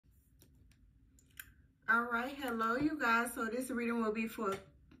All right, hello you guys. So this reading will be for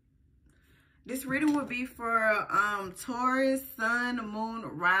Taurus, Sun, Moon,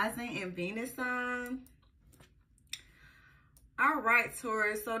 Rising, and Venus sign. All right,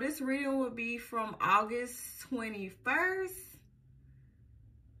 Taurus. So this reading will be from August 21st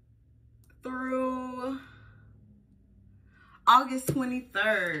through August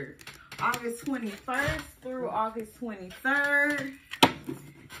 23rd. August 21st through August 23rd.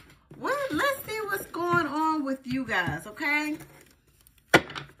 Well, let's see what's going on with you guys, okay?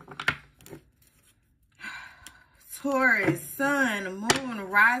 Taurus, Sun, Moon,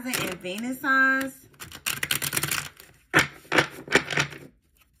 Rising, and Venus signs.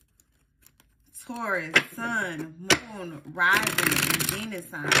 Taurus, Sun, Moon, Rising, and Venus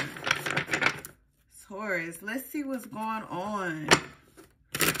signs. Taurus, let's see what's going on.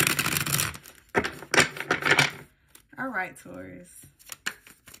 All right, Taurus.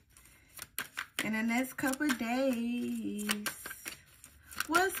 In the next couple of days,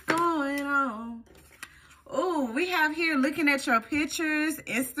 what's going on? Oh, we have here looking at your pictures,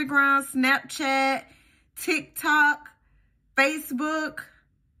 Instagram, Snapchat, TikTok, Facebook,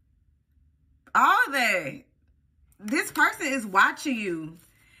 all that. This person is watching you.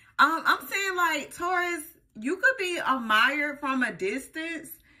 I'm saying, like, Taurus, you could be admired from a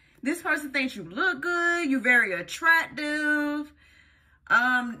distance. This person thinks you look good. You're very attractive.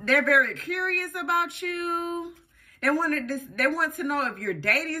 They're very curious about you. They want to know if you're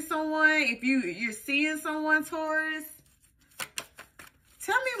dating someone, if you're seeing someone, Taurus.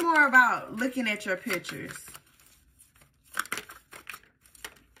 Tell me more about looking at your pictures.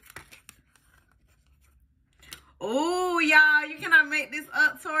 Oh, y'all, you cannot make this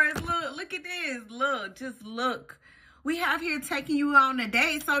up, Taurus. Look at this. Look, just look. We have here taking you on a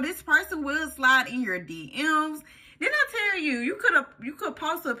date. So this person will slide in your DMs. Didn't I tell you, you could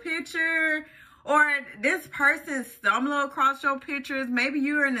post a picture, or this person stumble across your pictures. Maybe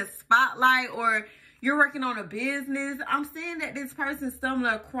you're in the spotlight or you're working on a business. I'm seeing that this person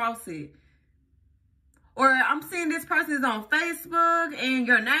stumbled across it. Or I'm seeing this person is on Facebook and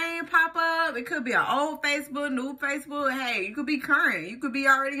your name pop up. It could be an old Facebook, new Facebook. Hey, you could be current. You could be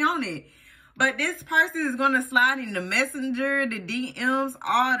already on it. But this person is going to slide in the messenger, the DMs,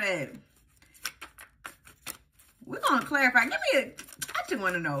 all that. We're going to clarify. I just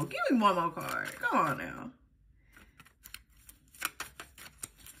want to know. Give me one more card. Come on now.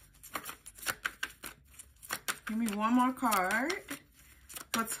 Give me one more card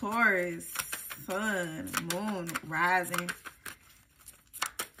for Taurus, Sun, Moon, Rising.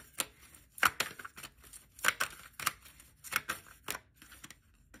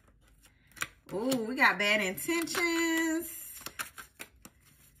 Ooh, we got bad intentions.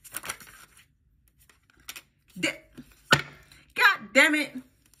 God damn it.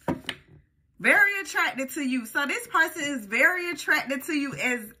 Very attracted to you. So this person is very attracted to you,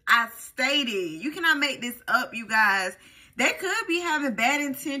 as I stated. You cannot make this up, you guys. They could be having bad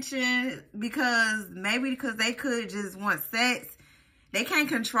intentions because they could just want sex. They can't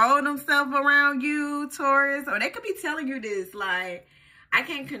control themselves around you, Taurus. Or they could be telling you this, like, I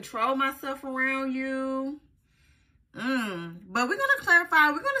can't control myself around you. But we're going to clarify.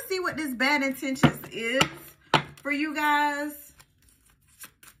 We're going to see what this bad intentions is for you guys.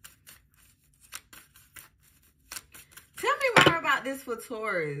 Tell me more about this for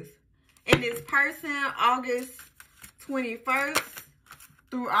Taurus. And this person, August 21st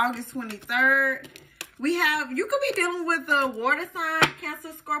through August 23rd. We have, you could be dealing with a water sign,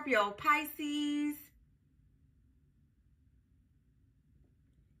 Cancer, Scorpio, Pisces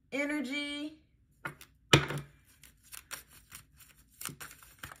energy.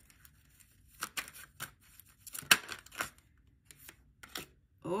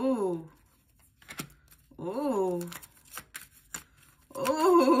 Oh. Oh.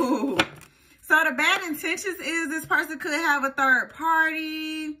 Oh. So the bad intentions is this person could have a third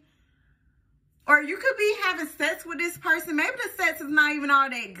party. Or you could be having sex with this person. Maybe the sex is not even all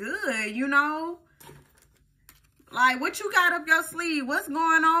that good, you know? Like, what you got up your sleeve? What's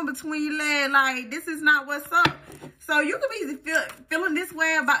going on between your legs? Like, this is not what's up. So you could be feeling this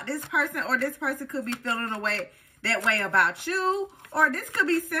way about this person, or this person could be feeling that way about you. Or this could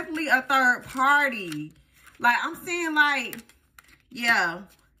be simply a third party. Like, I'm seeing, like, yeah.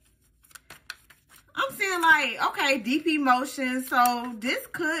 I'm seeing, like, okay, deep emotions. So this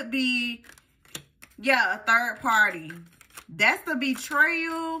could be, yeah, a third party. That's the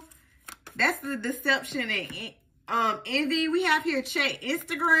betrayal. That's the deception and envy. We have here, check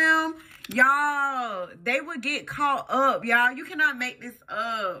Instagram. Y'all, they would get caught up, y'all. You cannot make this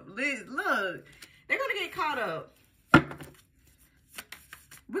up. Look, they're going to get caught up.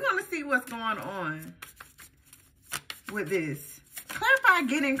 We're going to see what's going on. with this. Clarify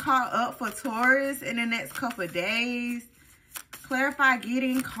getting caught up for Taurus in the next couple of days. Clarify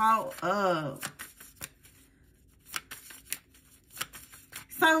getting caught up.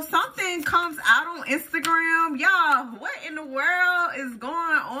 So something comes out on Instagram. Y'all, what in the world is going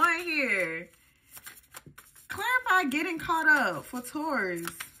on here? Clarify getting caught up for Taurus.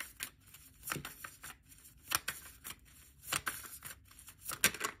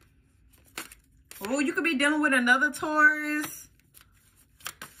 Oh, you could be dealing with another Taurus.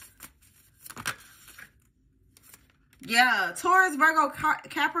 Yeah, Taurus, Virgo,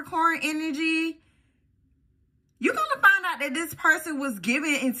 Capricorn energy. You're going to find out that this person was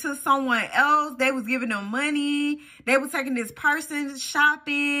giving into someone else. They was giving them money. They were taking this person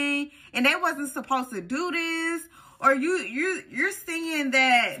shopping. And they wasn't supposed to do this. Or you're seeing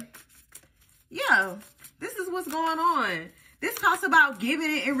that, yeah, this is what's going on. This talks about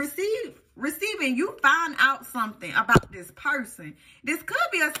giving and receiving. You find out something about this person. This could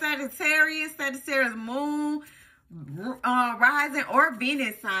be a Sagittarius moon, rising, or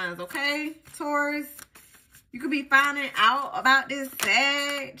Venus signs, okay, Taurus? You could be finding out about this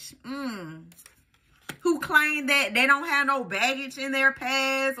Sag who claim that they don't have no baggage in their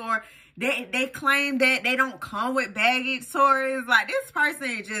past, or they claim that they don't come with baggage. Taurus, like, this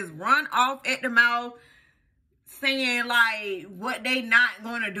person just run off at the mouth saying like what they not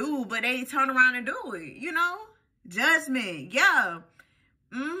gonna do, but they turn around and do it, you know? Judgment, yeah.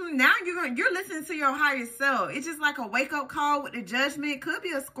 Now you're listening to your higher self. It's just like a wake-up call with the Judgment. Could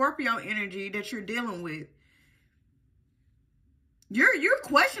be a Scorpio energy that you're dealing with. You're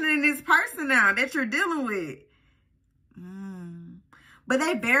questioning this person now that you're dealing with. But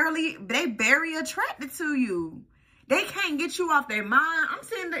they very attracted to you. They can't get you off their mind. I'm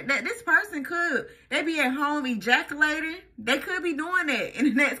saying that this person they be at home ejaculating. They could be doing that in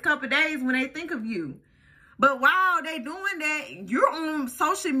the next couple of days when they think of you. But while they doing that, you're on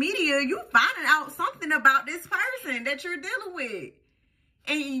social media, you finding out something about this person that you're dealing with.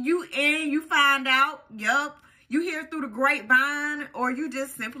 And you find out, yup, you hear through the grapevine, or you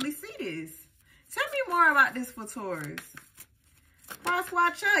just simply see this. Tell me more about this for Taurus. Cross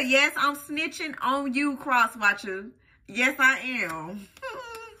Watcher. Yes, I'm snitching on you, Cross Watcher. Yes, I am.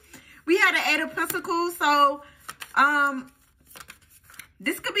 We had an 8 of Pentacles, so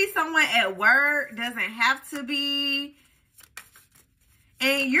this could be someone at work, doesn't have to be.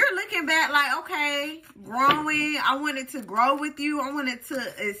 And you're looking back like, okay, growing. I wanted to grow with you. I wanted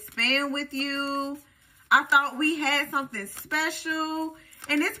to expand with you. I thought we had something special.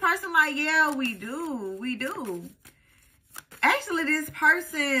 And this person like, yeah, we do. We do. Actually, this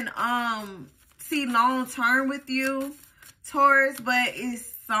person see long term with you, Taurus, but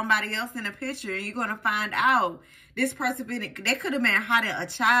it's somebody else in the picture. And you're going to find out. This person, they could have been hiding a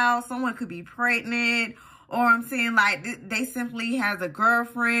child. Someone could be pregnant. Or I'm saying like they simply has a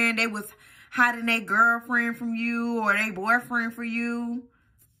girlfriend. They was hiding their girlfriend from you or their boyfriend for you.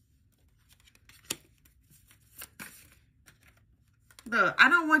 Look, I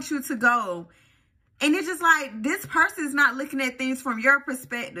don't want you to go. And it's just like, this person is not looking at things from your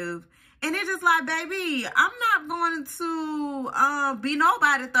perspective. And it's just like, baby, I'm not going to be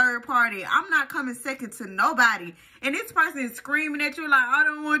nobody third party. I'm not coming second to nobody. And this person is screaming at you like, I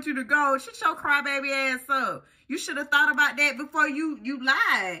don't want you to go. Shut your crybaby ass up. You should have thought about that before you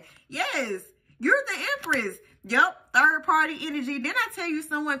lied. Yes, you're the Empress. Yep, third party energy. Then I tell you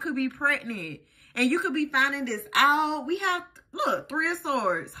someone could be pregnant. And you could be finding this out. We have, look, 3 of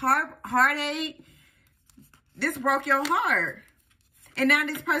Swords. Heartache. This broke your heart. And now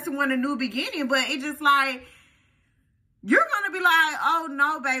this person want a new beginning, but it's just like, you're going to be like, oh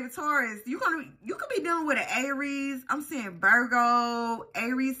no, baby, Taurus. You could be dealing with an Aries. I'm saying Virgo,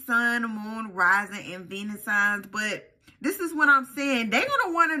 Aries, Sun, Moon, Rising, and Venus signs. But this is what I'm saying. They're going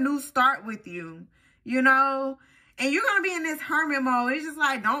to want a new start with you, you know? And you're going to be in this hermit mode. It's just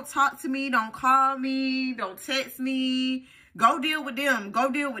like, don't talk to me. Don't call me. Don't text me. Go deal with them. Go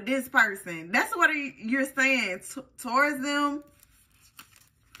deal with this person. That's what you're saying towards them.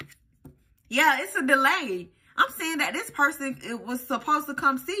 Yeah, it's a delay. I'm saying that this person was supposed to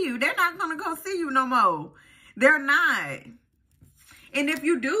come see you. They're not going to come see you no more. They're not. And if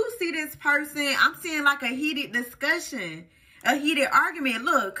you do see this person, I'm seeing like a heated discussion, a heated argument.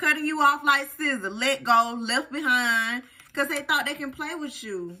 Look, cutting you off like scissors, let go, left behind, because they thought they can play with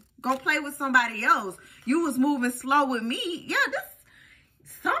you. Go play with somebody else. You was moving slow with me. Yeah,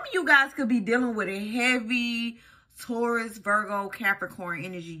 some of you guys could be dealing with a heavy Taurus, Virgo, Capricorn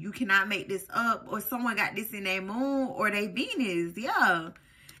energy. You cannot make this up. Or someone got this in their moon or their Venus. Yeah.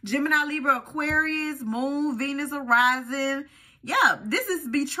 Gemini, Libra, Aquarius, moon, Venus, or rising. Yeah, this is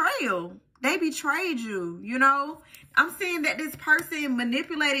betrayal. They betrayed you, you know. I'm saying that this person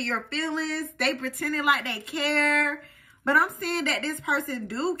manipulated your feelings. They pretended like they care. But I'm saying that this person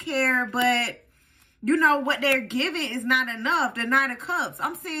do care, but you know what they're giving is not enough. The Knight of Cups.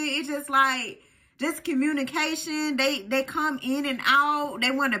 I'm saying it's just like, just communication. They come in and out. They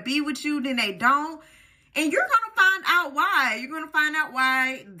want to be with you, then they don't. And you're going to find out why. You're going to find out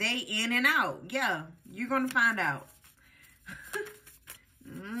why they in and out. Yeah, you're going to find out.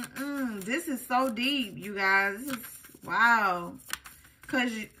 This is so deep, you guys. This is, wow.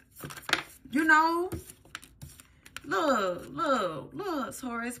 Because, you know, look,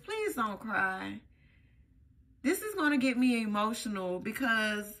 Taurus, please don't cry. This is going to get me emotional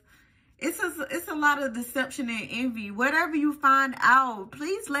because it's a lot of deception and envy. Whatever you find out,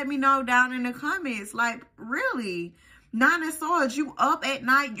 please let me know down in the comments. Like, really, 9 of Swords, you up at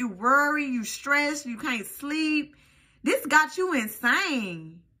night, you worry, you stress, you can't sleep. This got you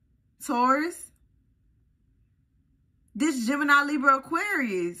insane, Taurus. This Gemini, Libra,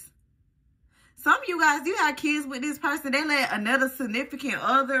 Aquarius. Some of you guys, you have kids with this person. They let another significant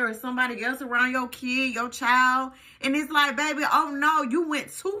other or somebody else around your kid, your child. And it's like, baby, oh no, you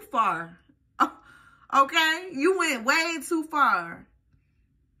went too far. Okay? You went way too far.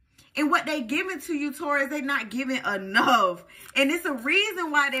 And what they giving to you, Taurus, they not giving enough. And it's a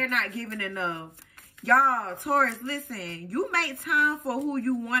reason why they're not giving enough. Y'all, Taurus, listen. You make time for who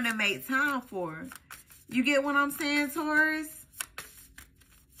you want to make time for. You get what I'm saying, Taurus?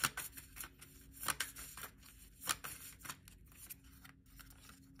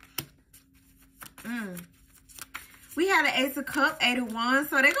 We had an Ace of Cups, 8 of Wands.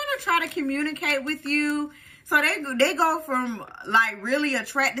 So they're going to try to communicate with you. So they go from like really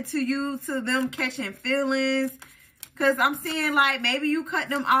attracted to you to them catching feelings. Because I'm seeing like maybe you cut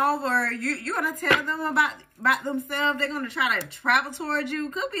them off or you're going to tell them about themselves. They're going to try to travel towards you.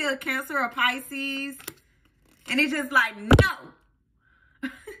 Could be a Cancer or Pisces. And it's just like, no.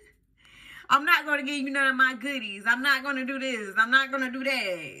 I'm not going to give you none of my goodies. I'm not going to do this. I'm not going to do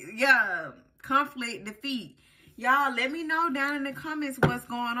that. Yeah. Conflict, defeat. Y'all, let me know down in the comments what's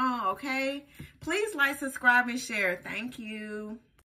going on, okay? Please like, subscribe, and share. Thank you.